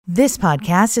This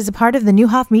podcast is a part of the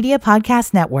Newhoff Media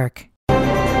Podcast Network.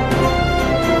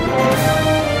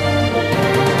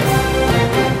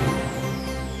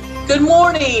 Good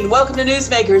morning. Welcome to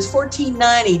Newsmakers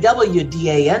 1490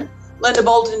 WDAN. Linda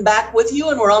Bolton back with you,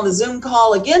 and we're on the Zoom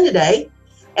call again today.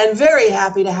 And very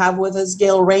happy to have with us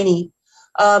Gail Raney.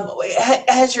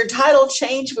 Has your title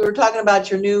changed? We were talking about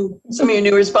some of your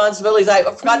new responsibilities. I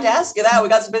forgot to ask you that. We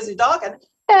got so busy talking.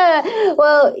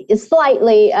 Well,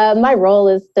 slightly. My role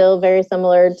is still very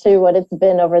similar to what it's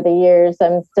been over the years.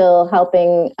 I'm still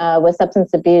helping with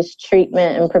substance abuse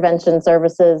treatment and prevention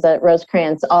services at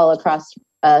Rosecrance all across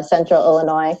central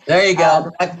Illinois. There you go.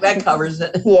 That covers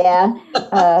it. Yeah.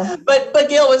 But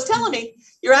Gail was telling me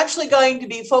you're actually going to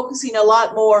be focusing a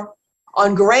lot more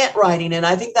on grant writing, and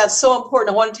I think that's so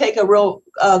important. I want to take a real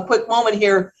quick moment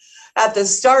here at the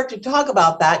start to talk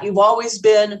about that. You've always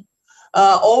been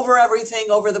over everything,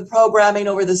 over the programming,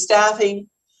 over the staffing.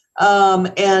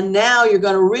 And now you're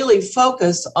going to really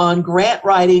focus on grant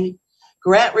writing,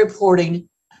 grant reporting,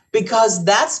 because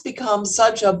that's become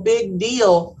such a big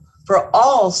deal for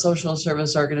all social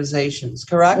service organizations,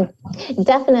 correct?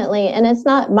 Definitely. And it's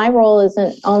not, my role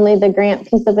isn't only the grant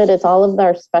piece of it, it's all of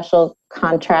our special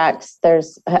contracts.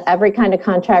 There's every kind of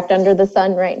contract under the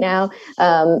sun right now.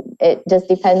 It just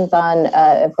depends on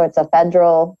if it's a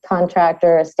federal contract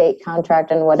or a state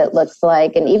contract and what it looks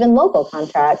like, and even local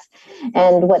contracts.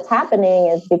 And what's happening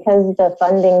is because the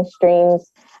funding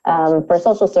streams for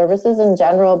social services in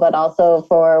general, but also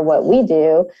for what we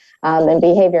do in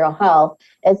behavioral health,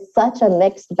 it's such a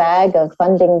mixed bag of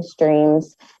funding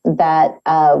streams that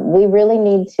we really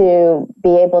need to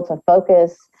be able to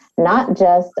focus not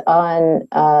just on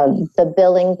the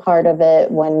billing part of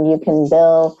it, when you can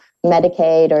bill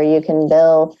Medicaid or you can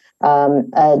bill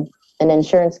an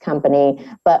insurance company,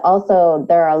 but also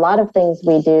there are a lot of things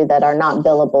we do that are not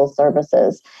billable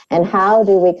services. And how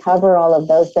do we cover all of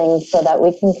those things so that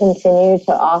we can continue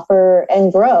to offer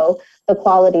and grow the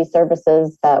quality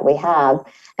services that we have?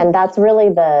 And that's really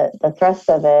the thrust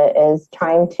of it, is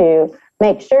trying to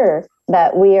make sure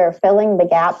that we are filling the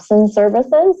gaps in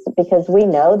services, because we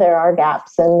know there are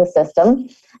gaps in the system.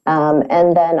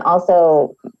 And then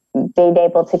also being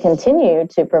able to continue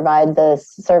to provide the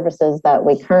services that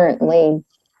we currently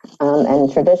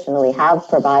and traditionally have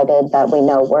provided that we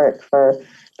know work for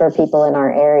people in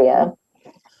our area.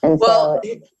 And well,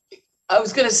 so I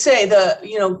was going to say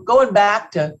going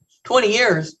back to 20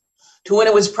 years to when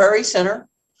it was Prairie Center,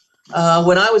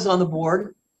 when I was on the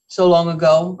board so long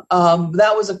ago,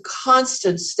 that was a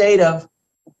constant state of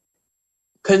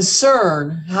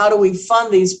concern. How do we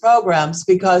fund these programs?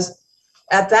 Because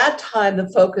at that time, the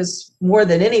focus more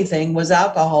than anything was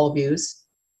alcohol abuse.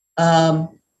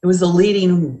 It was the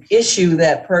leading issue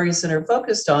that Prairie Center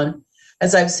focused on.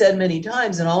 As I've said many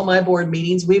times in all my board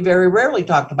meetings, we very rarely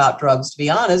talked about drugs, to be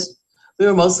honest. We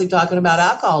were mostly talking about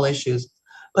alcohol issues.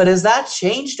 But as that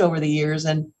changed over the years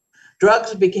and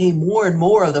drugs became more and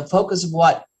more of the focus of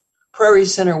what Prairie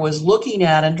Center was looking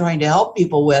at and trying to help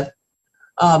people with,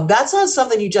 that's not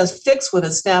something you just fix with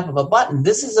a snap of a button.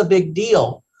 This is a big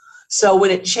deal. So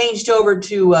when it changed over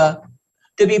to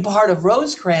be part of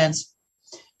Rosecrance,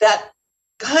 that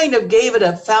kind of gave it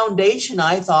a foundation,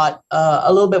 I thought,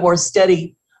 a little bit more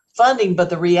steady funding. But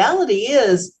the reality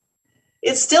is,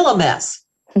 it's still a mess.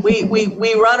 We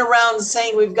run around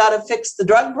saying we've got to fix the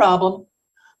drug problem,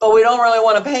 but we don't really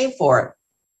want to pay for it.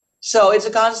 So it's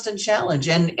a constant challenge.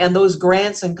 And those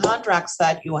grants and contracts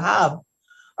that you have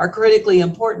are critically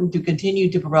important to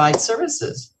continue to provide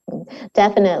services.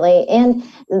 Definitely. And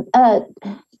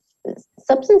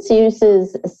substance use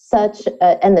is such,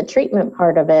 and the treatment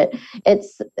part of it,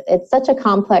 it's such a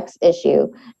complex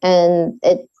issue. And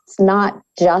it's not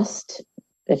just,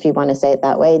 if you want to say it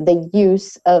that way, the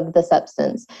use of the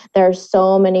substance. There are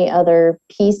so many other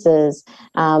pieces,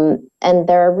 and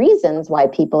there are reasons why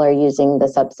people are using the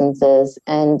substances.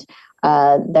 And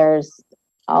there's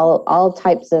all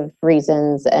types of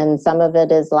reasons, and some of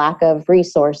it is lack of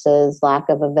resources, lack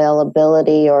of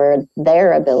availability, or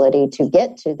their ability to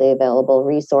get to the available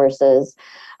resources.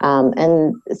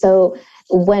 And so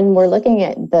when we're looking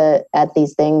at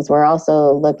these things, we're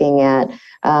also looking at,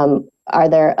 are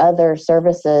there other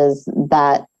services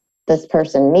that this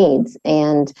person needs?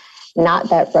 And not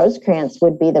that Rosecrance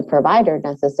would be the provider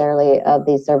necessarily of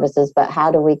these services, but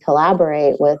how do we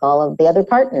collaborate with all of the other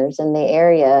partners in the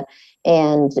area?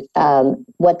 And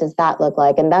what does that look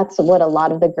like? And that's what a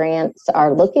lot of the grants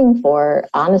are looking for,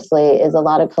 honestly, is a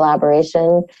lot of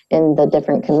collaboration in the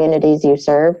different communities you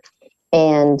serve,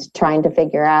 and trying to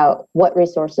figure out what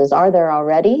resources are there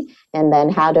already, and then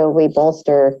how do we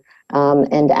bolster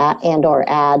and or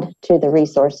add to the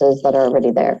resources that are already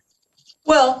there.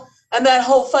 Well, and that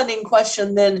whole funding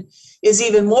question then is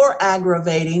even more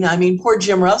aggravating. I mean, poor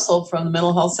Jim Russell from the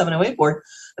Mental Health 708 Board,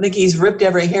 I think he's ripped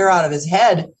every hair out of his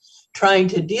head trying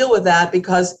to deal with that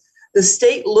because the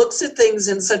state looks at things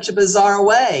in such a bizarre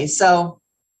way. So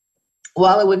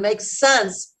while it would make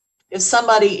sense if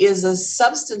somebody is a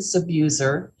substance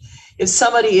abuser, if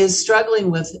somebody is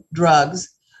struggling with drugs,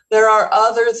 there are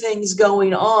other things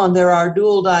going on. There are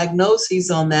dual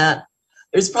diagnoses on that.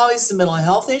 There's probably some mental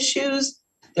health issues.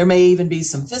 There may even be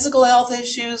some physical health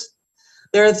issues.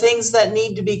 There are things that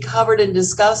need to be covered and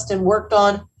discussed and worked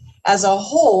on as a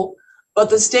whole, but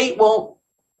the state won't,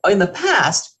 in the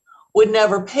past, would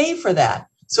never pay for that.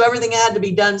 So everything had to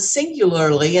be done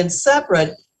singularly and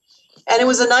separate, and it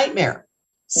was a nightmare.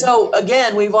 So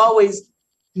again, we've always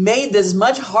made this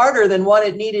much harder than what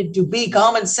it needed to be.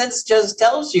 Common sense just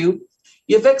tells you,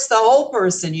 you fix the whole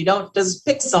person. You don't just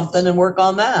pick something and work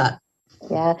on that.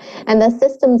 Yeah, and the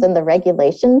systems and the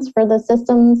regulations for the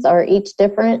systems are each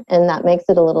different, and that makes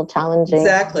it a little challenging.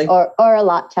 Exactly. Or a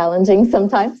lot challenging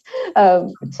sometimes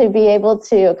to be able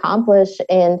to accomplish.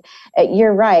 And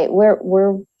you're right,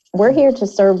 we're here to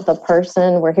serve the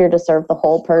person. We're here to serve the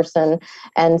whole person.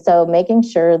 And so making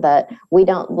sure that we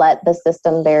don't let the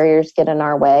system barriers get in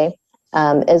our way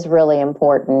is really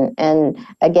important. And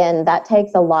again, that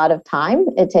takes a lot of time.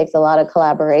 It takes a lot of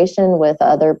collaboration with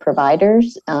other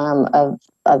providers of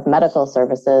medical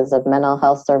services, of mental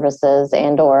health services,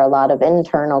 and or a lot of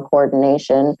internal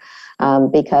coordination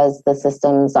because the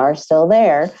systems are still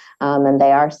there and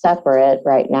they are separate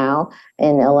right now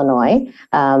in Illinois.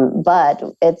 But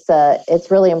it's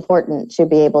really important to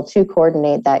be able to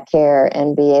coordinate that care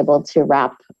and be able to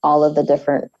wrap all of the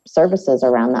different services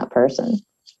around that person.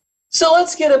 So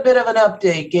let's get a bit of an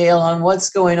update, Gail, on what's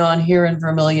going on here in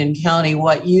Vermilion County,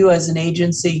 what you as an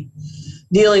agency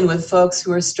dealing with folks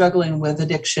who are struggling with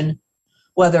addiction,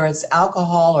 whether it's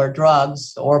alcohol or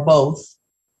drugs or both.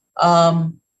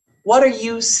 What are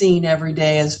you seeing every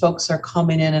day as folks are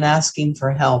coming in and asking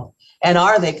for help? And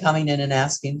are they coming in and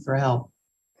asking for help?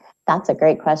 That's a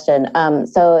great question.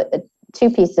 So two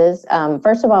pieces.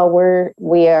 First of all,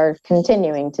 we are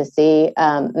continuing to see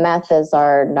meth is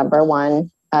our number one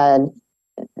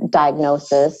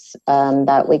diagnosis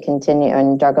that we continue,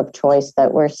 and drug of choice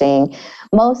that we're seeing.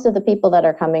 Most of the people that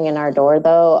are coming in our door,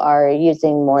 though, are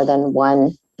using more than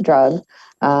one drug.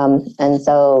 And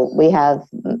so we have,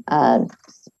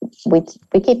 we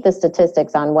keep the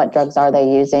statistics on what drugs are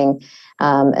they using.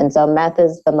 And so meth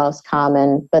is the most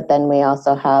common, but then we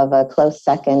also have a close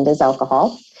second is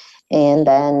alcohol, and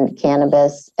then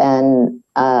cannabis, and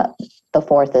the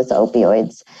fourth is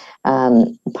opioids.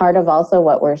 Part of also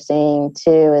what we're seeing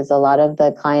too is a lot of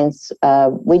the clients,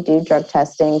 we do drug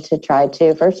testing to try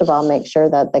to, first of all, make sure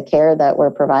that the care that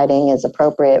we're providing is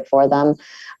appropriate for them,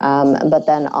 but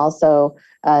then also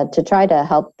to try to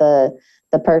help the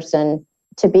person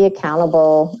to be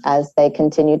accountable as they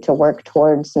continue to work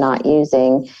towards not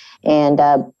using. And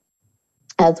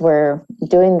as we're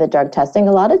doing the drug testing,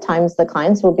 a lot of times the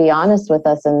clients will be honest with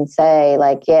us and say,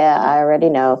 like, yeah, I already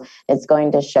know it's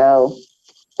going to show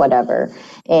whatever.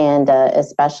 And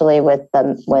especially with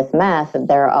meth,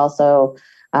 they're also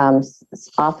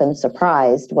often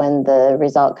surprised when the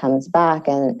result comes back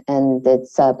and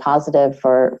it's positive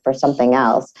for something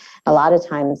else. A lot of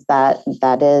times that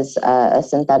is a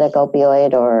synthetic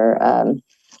opioid or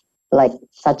like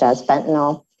such as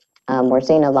fentanyl. We're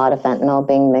seeing a lot of fentanyl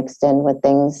being mixed in with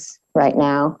things right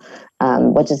now,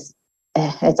 which is,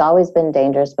 it's always been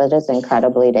dangerous, but it's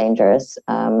incredibly dangerous.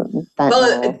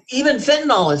 Well, even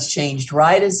fentanyl has changed,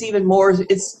 right? It's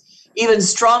even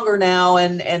stronger now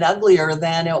and uglier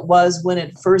than it was when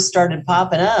it first started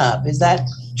popping up. Is that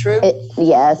true?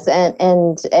 Yes,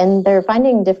 and they're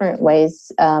finding different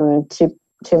ways to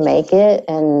make it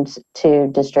and to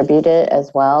distribute it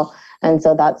as well. And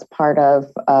so that's part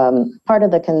of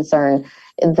the concern.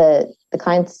 The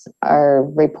clients are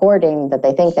reporting that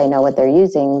they think they know what they're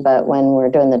using, but when we're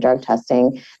doing the drug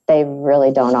testing, they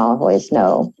really don't always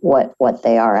know what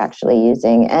they are actually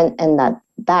using, and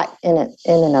that in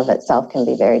and of itself can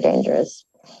be very dangerous.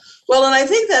 Well, and I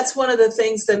think that's one of the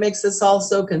things that makes this all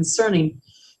so concerning.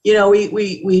 You know,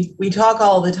 we talk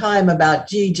all the time about,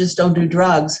 gee, just don't do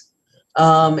drugs,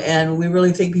 and we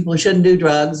really think people shouldn't do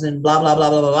drugs and blah blah blah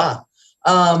blah blah blah.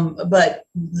 But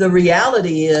the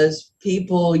reality is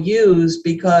people use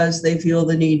because they feel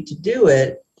the need to do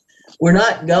it. We're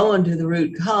not going to the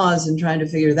root cause and trying to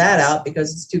figure that out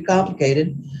because it's too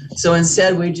complicated. So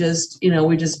instead we just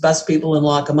bust people and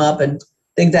lock them up and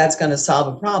think that's going to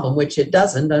solve a problem, which it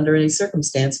doesn't under any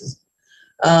circumstances.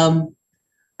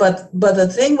 But the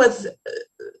thing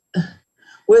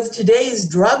with today's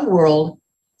drug world,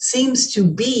 seems to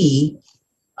be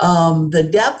the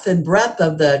depth and breadth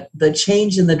of the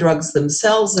change in the drugs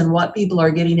themselves and what people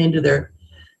are getting into their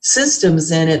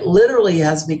systems. And it literally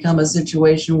has become a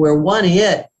situation where one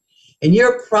hit and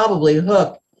you're probably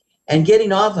hooked, and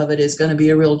getting off of it is going to be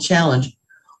a real challenge.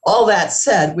 All that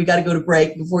said, we got to go to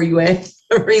break before you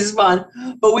respond,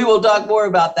 but we will talk more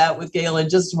about that with Gail in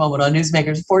just a moment on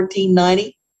Newsmakers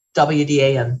 1490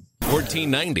 WDAN.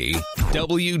 1490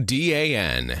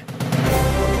 WDAN.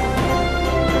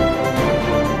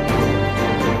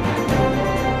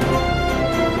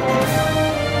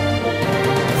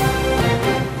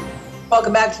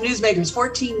 Welcome back to Newsmakers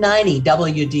 1490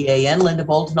 WDAN. Linda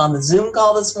Bolton on the Zoom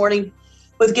call this morning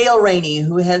with Gail Raney,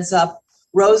 who heads up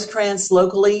Rosecrance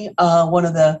locally, one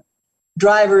of the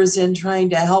drivers in trying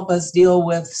to help us deal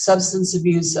with substance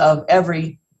abuse of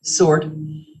every sort,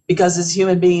 because as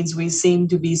human beings, we seem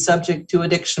to be subject to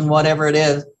addiction, whatever it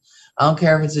is. I don't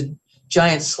care if it's a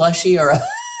giant slushie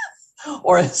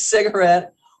or a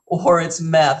cigarette or it's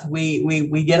meth.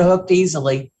 We get hooked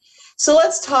easily. So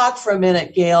let's talk for a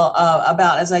minute, Gail,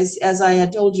 about, as I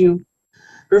had told you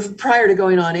prior to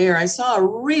going on air, I saw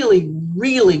a really,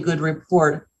 really good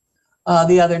report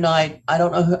the other night. I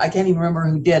don't know I can't even remember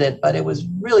who did it, but it was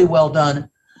really well done,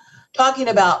 talking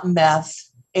about meth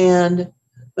and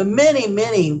the many,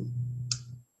 many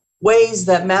ways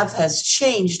that meth has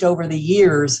changed over the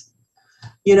years.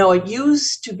 You know, it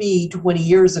used to be 20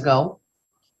 years ago,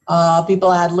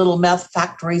 people had little meth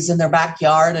factories in their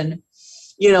backyard, and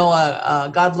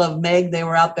God love Meg, they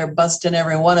were out there busting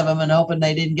every one of them and hoping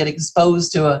they didn't get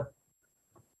exposed to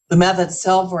the meth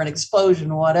itself or an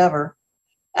explosion or whatever.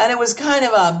 And it was kind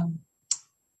of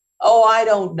I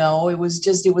don't know. It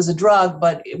was a drug,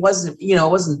 but it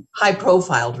wasn't high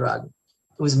profile drug.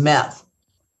 It was meth.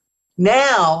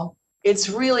 Now it's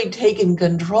really taken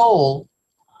control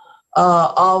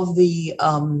of the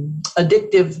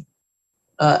addicted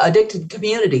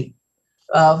community.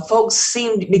 Folks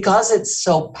seem, because it's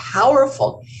so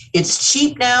powerful, it's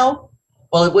cheap now.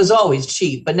 Well, it was always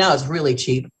cheap, but now it's really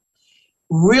cheap.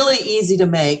 Really easy to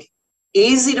make,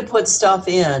 easy to put stuff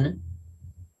in,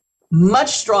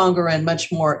 much stronger and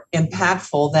much more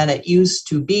impactful than it used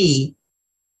to be.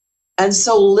 And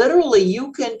so literally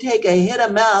you can take a hit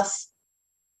of meth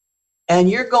and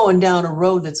you're going down a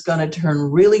road that's going to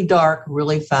turn really dark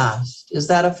really fast. Is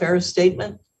that a fair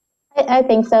statement? I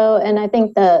think so. And I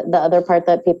think the other part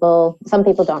that some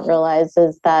people don't realize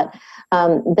is that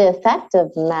the effect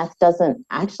of meth doesn't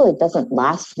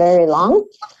last very long.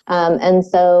 And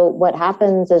so what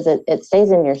happens is it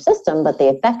stays in your system, but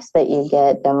the effects that you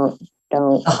get don't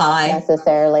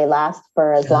necessarily last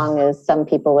for as long as some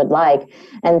people would like.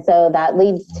 And so that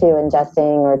leads to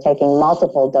ingesting or taking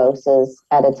multiple doses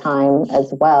at a time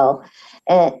as well.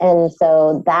 And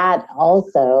so that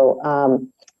also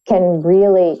can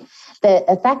really, the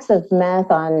effects of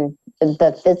meth on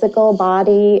the physical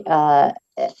body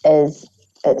is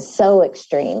so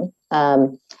extreme,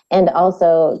 and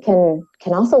also can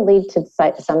also lead to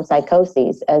some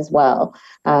psychoses as well.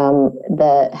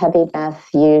 The heavy meth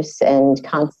use and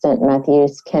constant meth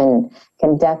use can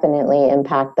definitely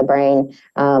impact the brain.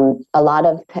 A lot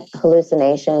of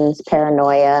hallucinations,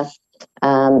 paranoia,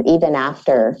 even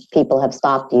after people have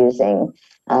stopped using.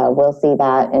 We'll see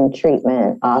that in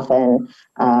treatment often,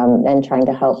 and trying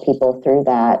to help people through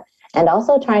that. And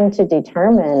also trying to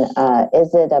determine,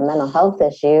 is it a mental health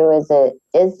issue? Is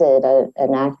it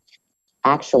an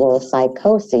actual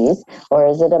psychosis, or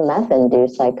is it a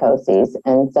meth-induced psychosis?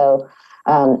 And so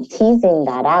teasing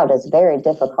that out is very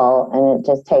difficult, and it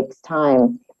just takes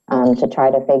time to try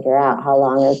to figure out how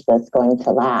long is this going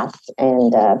to last.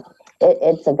 And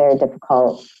it's a very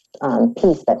difficult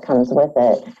piece that comes with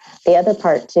it. The other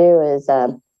part too is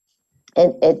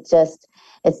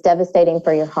it's devastating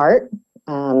for your heart,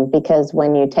 because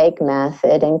when you take meth,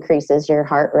 it increases your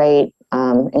heart rate,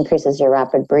 increases your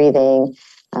rapid breathing,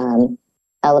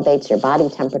 elevates your body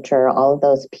temperature, all of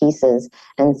those pieces.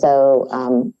 And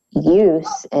so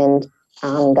use and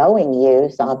ongoing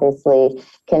use obviously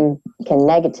can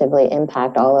negatively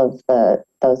impact all of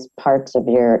those parts of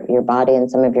your body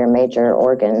and some of your major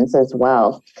organs as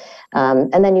well.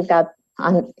 And then you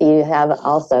have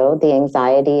also the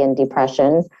anxiety and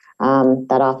depression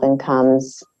that often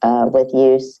comes with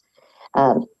use.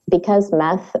 Because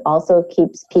meth also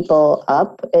keeps people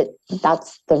up,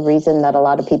 that's the reason that a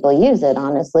lot of people use it,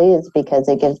 honestly, is because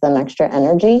it gives them extra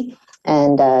energy,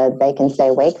 and they can stay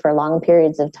awake for long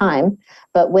periods of time.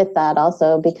 But with that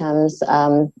also becomes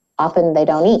often they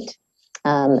don't eat.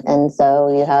 And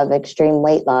so you have extreme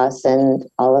weight loss and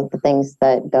all of the things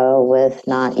that go with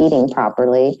not eating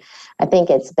properly. I think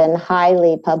it's been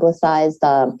highly publicized.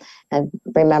 I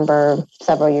remember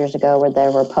several years ago where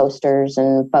there were posters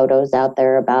and photos out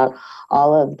there about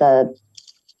all of the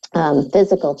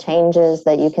physical changes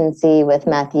that you can see with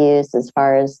meth use as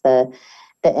far as the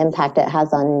impact it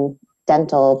has on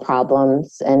dental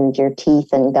problems and your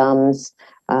teeth and gums.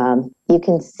 You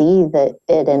can see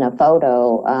it in a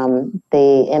photo,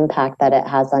 the impact that it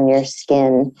has on your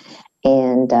skin.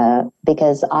 And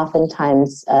because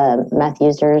oftentimes meth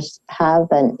users have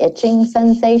an itching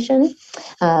sensation,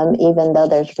 even though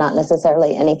there's not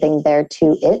necessarily anything there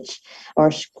to itch,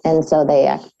 and so they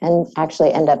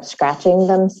actually end up scratching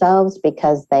themselves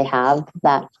because they have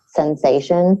that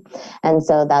sensation. And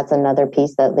so that's another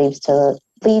piece that leads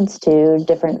to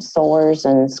different sores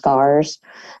and scars.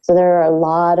 So there are a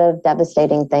lot of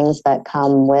devastating things that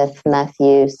come with meth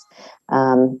use,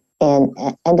 and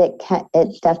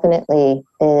it definitely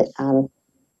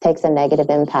takes a negative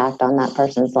impact on that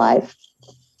person's life.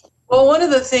 Well, one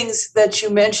of the things that you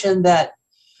mentioned that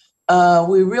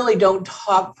we really don't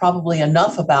talk probably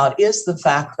enough about is the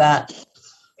fact that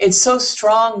it's so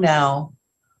strong now.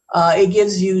 It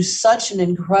gives you such an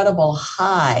incredible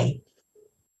high.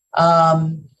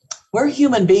 We're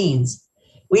human beings.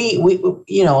 We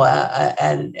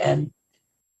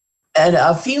and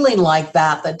a feeling like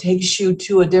that takes you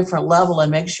to a different level and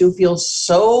makes you feel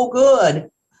so good,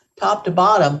 top to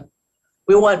bottom.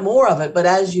 We want more of it, but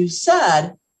as you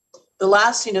said, the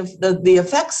lasting of the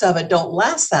effects of it don't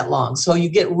last that long. So you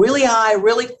get really high,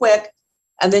 really quick,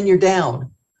 and then you're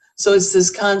down. So it's this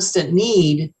constant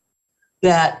need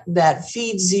that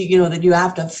feeds you, that you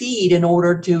have to feed in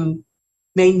order to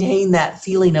maintain that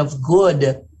feeling of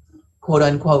good, quote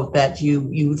unquote, that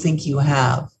you think you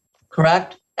have,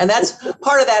 correct? And that's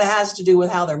part of that has to do with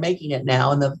how they're making it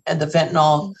now, and the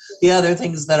fentanyl, the other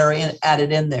things that are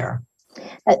added in there.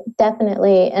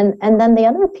 Definitely, and then the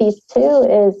other piece too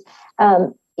is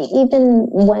even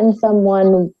when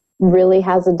someone really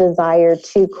has a desire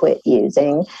to quit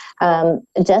using,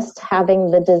 just having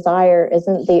the desire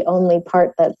isn't the only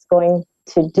part that's going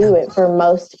to do it for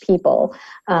most people.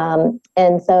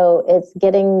 And so it's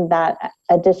getting that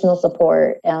additional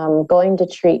support, going to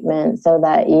treatment so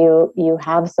that you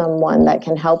have someone that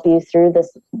can help you through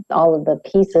this, all of the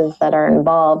pieces that are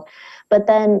involved. But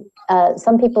then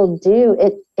some people do,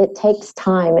 it takes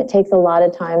time. It takes a lot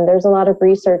of time. There's a lot of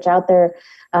research out there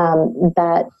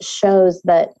that shows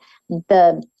that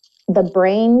the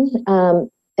brain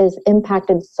is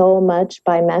impacted so much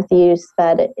by meth use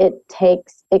that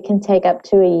it can take up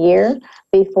to a year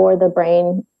before the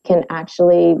brain can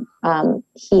actually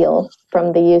heal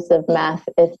from the use of meth,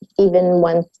 even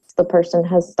once the person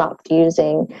has stopped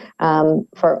using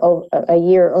for a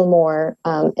year or more.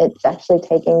 It's actually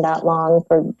taking that long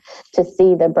to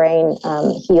see the brain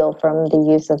heal from the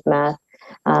use of meth.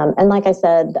 And like I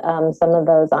said, some of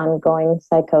those ongoing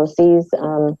psychoses,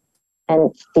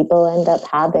 and people end up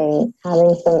having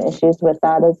some issues with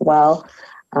that as well,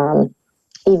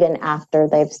 even after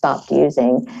they've stopped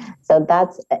using. So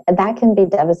that can be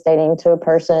devastating to a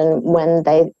person when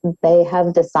they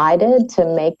have decided to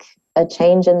make a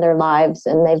change in their lives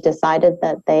and they've decided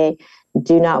that they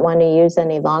do not want to use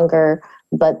any longer,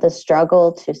 but the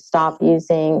struggle to stop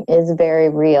using is very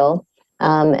real.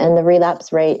 And the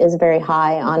relapse rate is very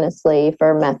high, honestly,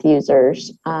 for meth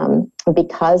users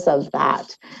because of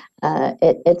that.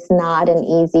 It's not an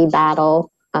easy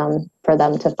battle for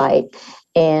them to fight.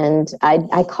 And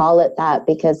I call it that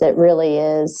because it really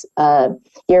is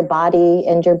your body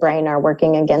and your brain are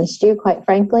working against you, quite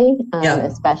frankly,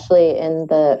 especially in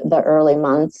the early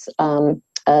months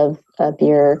of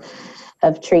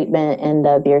treatment and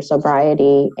of your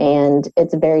sobriety. And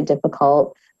it's very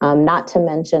difficult, not to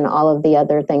mention all of the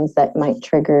other things that might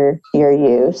trigger your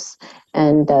use.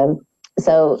 And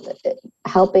so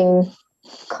helping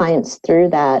clients through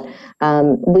that.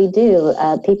 We do.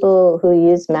 People who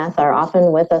use meth are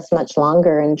often with us much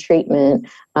longer in treatment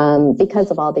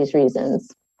because of all these reasons.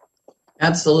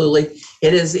 Absolutely.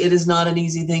 It is not an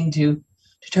easy thing to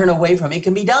turn away from. It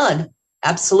can be done.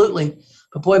 Absolutely.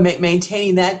 But boy,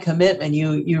 maintaining that commitment,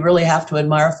 you really have to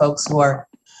admire folks who are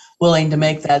willing to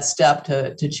make that step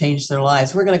to change their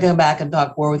lives. We're going to come back and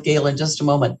talk more with Gail in just a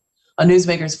moment on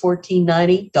Newsmakers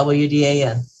 1490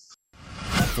 WDAN.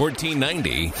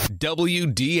 1490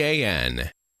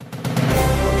 WDAN.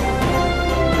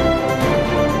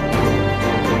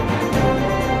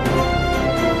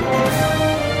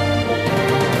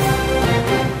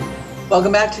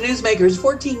 Welcome back to Newsmakers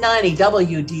 1490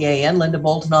 WDAN. Linda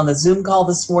Bolton on the Zoom call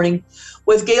this morning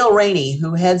with Gail Raney,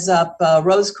 who heads up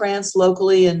Rosecrance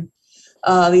locally in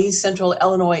the East Central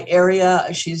Illinois area.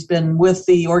 She's been with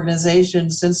the organization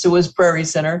since it was Prairie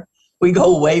Center. We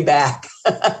go way back.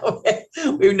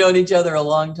 We've known each other a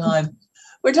long time.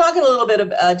 We're talking a little bit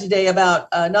today about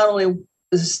not only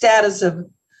the status of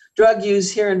drug use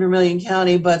here in Vermilion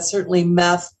County, but certainly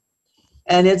meth.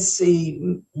 And it's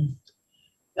the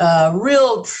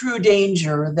real true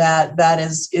danger that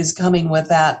is coming with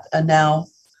that now,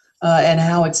 and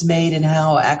how it's made and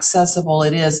how accessible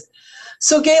it is.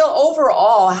 So Gail,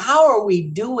 overall, how are we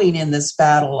doing in this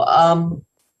battle? Are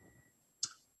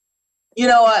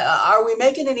we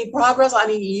making any progress? I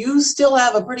mean, you still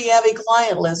have a pretty heavy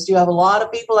client list. You have a lot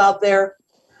of people out there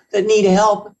that need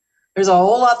help. There's a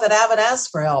whole lot that haven't asked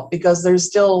for help because they're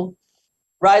still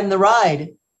riding the ride.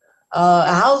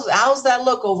 How's that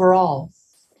look overall?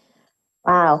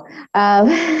 Wow.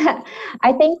 I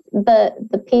think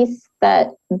the piece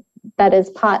that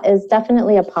is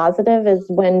definitely a positive is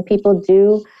when people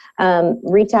do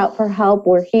reach out for help.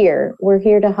 We're here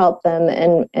to help them,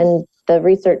 and the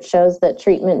research shows that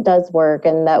treatment does work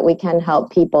and that we can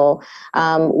help people.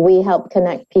 We help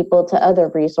connect people to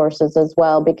other resources as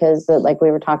well, because like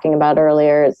we were talking about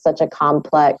earlier, it's such a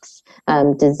complex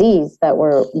disease that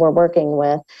we're working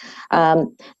with.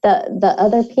 The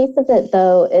other piece of it,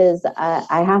 though, is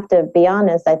I have to be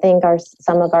honest, I think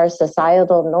some of our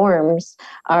societal norms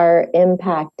are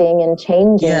impacting and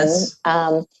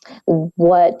changing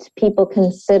what people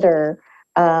consider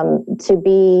to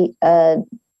be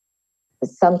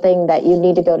something that you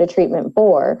need to go to treatment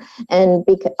for. And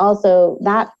also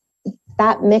that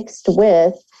mixed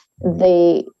with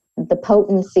the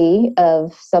potency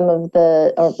of some of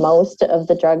or most of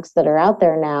the drugs that are out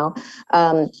there now,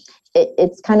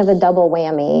 it's kind of a double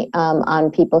whammy on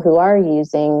people who are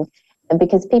using,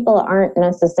 because people aren't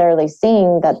necessarily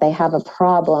seeing that they have a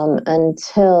problem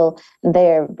until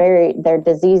their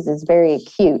disease is very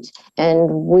acute. And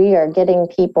we are getting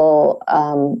people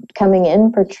coming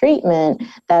in for treatment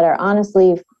that are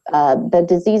honestly, the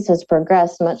disease has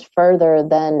progressed much further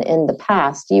than in the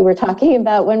past. You were talking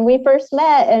about when we first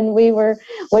met, and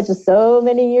which is so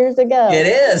many years ago. It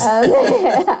is.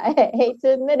 I hate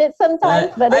to admit it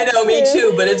sometimes, but I know, me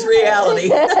too, but it's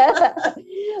reality.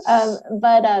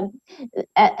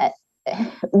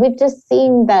 We've just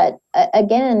seen that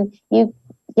again. You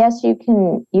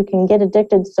can get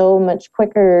addicted so much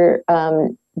quicker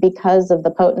because of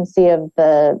the potency of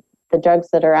the drugs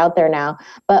that are out there now,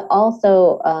 but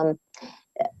also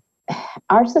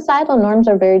our societal norms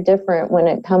are very different when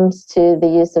it comes to the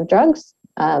use of drugs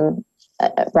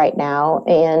right now,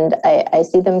 and I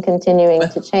see them continuing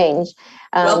to change.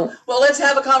 Well, let's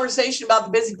have a conversation about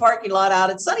the busy parking lot out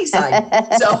at Sunnyside,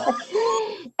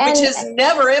 which is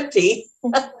never empty.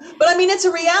 But I mean, it's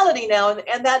a reality now,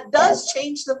 and that does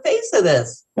change the face of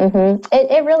this. Mm-hmm.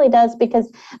 It really does,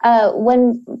 because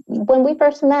when we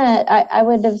first met, I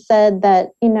would have said that,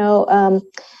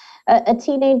 a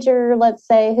teenager, let's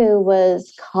say, who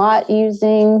was caught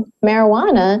using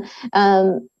marijuana,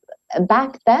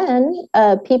 back then,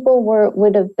 people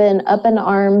would have been up in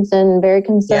arms and very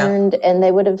concerned, and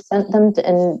they would have sent them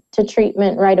to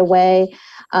treatment right away,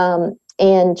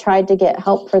 and tried to get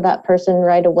help for that person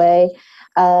right away.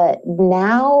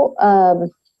 Now,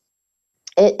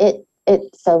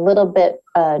 it's a little bit,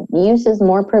 use is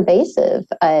more pervasive.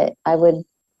 I would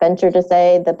venture to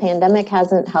say the pandemic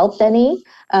hasn't helped any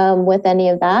with any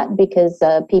of that, because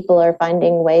people are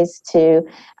finding ways to,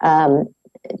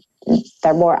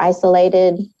 they're more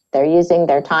isolated, they're using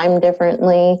their time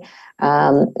differently.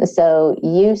 So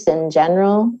use in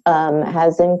general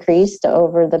has increased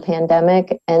over the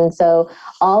pandemic. And so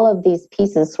all of these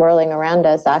pieces swirling around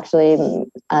us actually,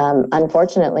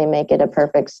 unfortunately, make it a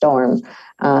perfect storm.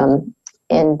 And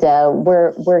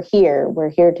we're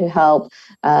here to help.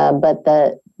 But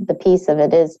the piece of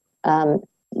it is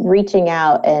reaching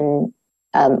out and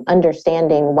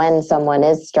understanding when someone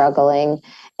is struggling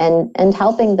and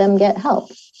helping them get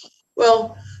help.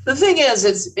 Well, the thing is,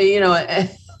 it's,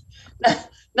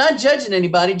 not judging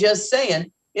anybody, just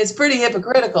saying it's pretty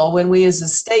hypocritical when we as a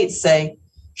state say,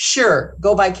 sure,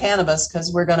 go buy cannabis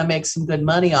because we're going to make some good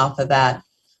money off of that,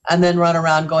 and then run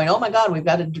around going, oh my God, we've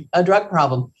got a drug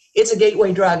problem. It's a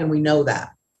gateway drug, and we know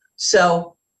that.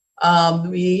 So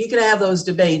you can have those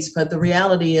debates, but the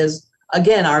reality is,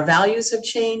 again, our values have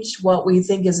changed. What we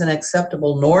think is an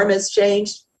acceptable norm has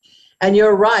changed. And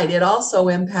you're right, it also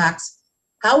impacts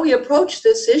how we approach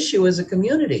this issue as a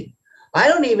community. I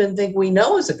don't even think we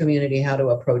know as a community how to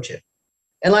approach it.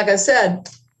 And like I said,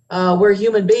 we're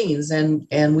human beings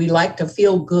and we like to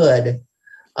feel good.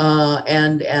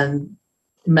 And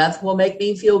meth will make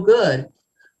me feel good,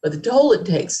 but the toll it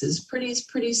takes is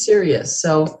pretty serious.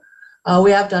 So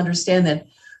we have to understand that.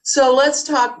 So let's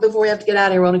talk before we have to get out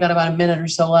of here. We only got about a minute or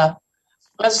so left.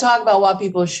 Let's talk about what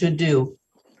people should do.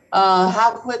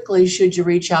 How quickly should you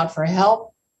reach out for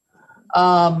help?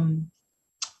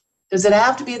 Does it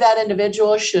have to be that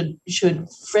individual? Should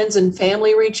friends and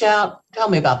family reach out? Tell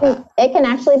me about that. It can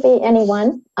actually be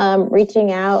anyone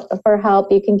reaching out for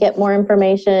help. You can get more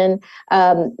information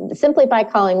simply by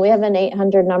calling. We have an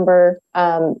 800 number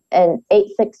and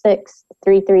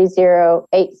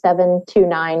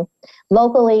 866-330-8729.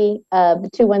 Locally,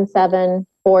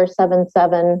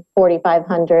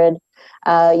 217-477-4500.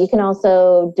 You can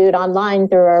also do it online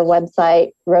through our website,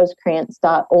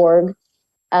 rosecrance.org.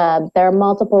 There are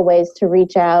multiple ways to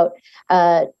reach out.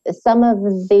 Some of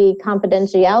the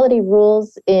confidentiality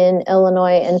rules in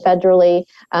Illinois and federally,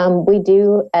 we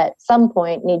do at some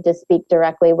point need to speak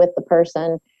directly with the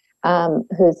person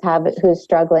who's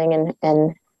struggling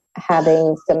and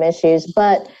having some issues.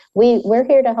 But we're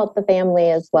here to help the family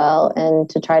as well and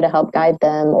to try to help guide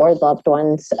them or loved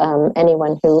ones,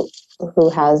 anyone who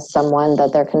has someone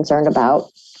that they're concerned about.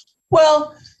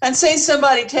 Well, and say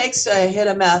somebody takes a hit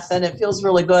of meth and it feels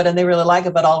really good and they really like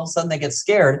it, but all of a sudden they get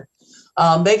scared.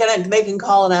 They can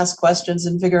call and ask questions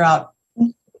and figure out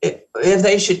if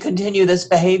they should continue this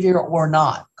behavior or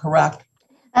not, correct?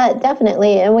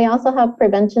 Definitely. And we also have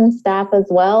prevention staff as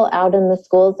well out in the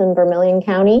schools in Vermilion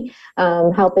County,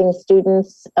 helping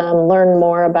students learn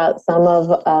more about some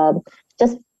of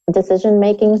just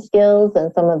decision-making skills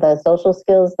and some of the social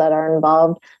skills that are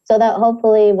involved, so that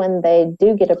hopefully when they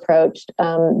do get approached,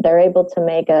 they're able to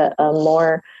make a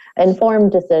more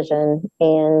informed decision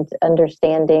and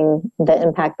understanding the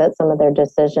impact that some of their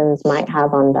decisions might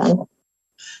have on them.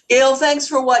 Gail, thanks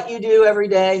for what you do every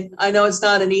day. I know it's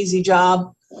not an easy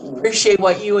job. Appreciate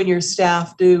what you and your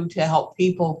staff do to help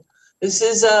people. This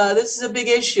is a big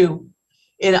issue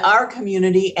in our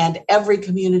community and every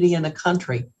community in the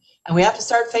country. And we have to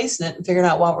start facing it and figuring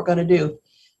out what we're going to do.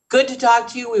 Good to talk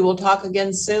to you. We will talk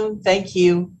again soon. Thank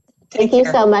you. Thank you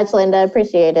so much, Linda.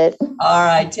 Appreciate it. All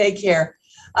right. Take care.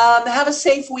 Have a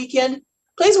safe weekend.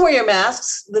 Please wear your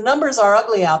masks. The numbers are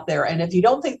ugly out there. And if you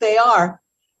don't think they are,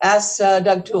 ask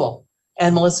Doug Toole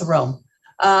and Melissa Rome.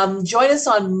 Join us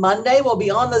on Monday. We'll be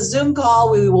on the Zoom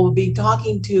call. We will be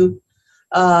talking to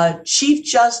Chief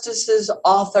Justice's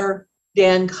author,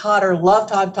 Dan Cotter.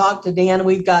 Love to talk to Dan.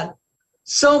 We've got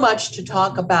so much to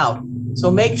talk about. So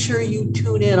make sure you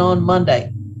tune in on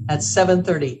Monday at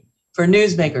 7:30 for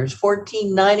Newsmakers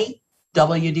 1490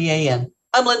 WDAN.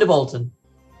 I'm Linda Bolton.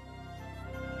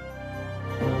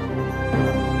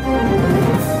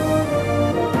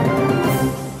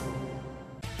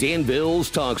 Danville's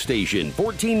talk station,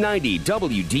 1490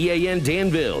 WDAN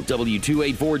Danville,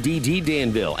 W284DD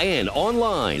Danville, and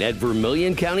online at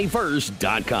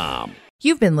VermilionCountyFirst.com.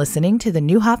 You've been listening to the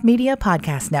Newhoff Media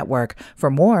Podcast Network.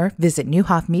 For more, visit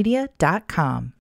newhoffmedia.com.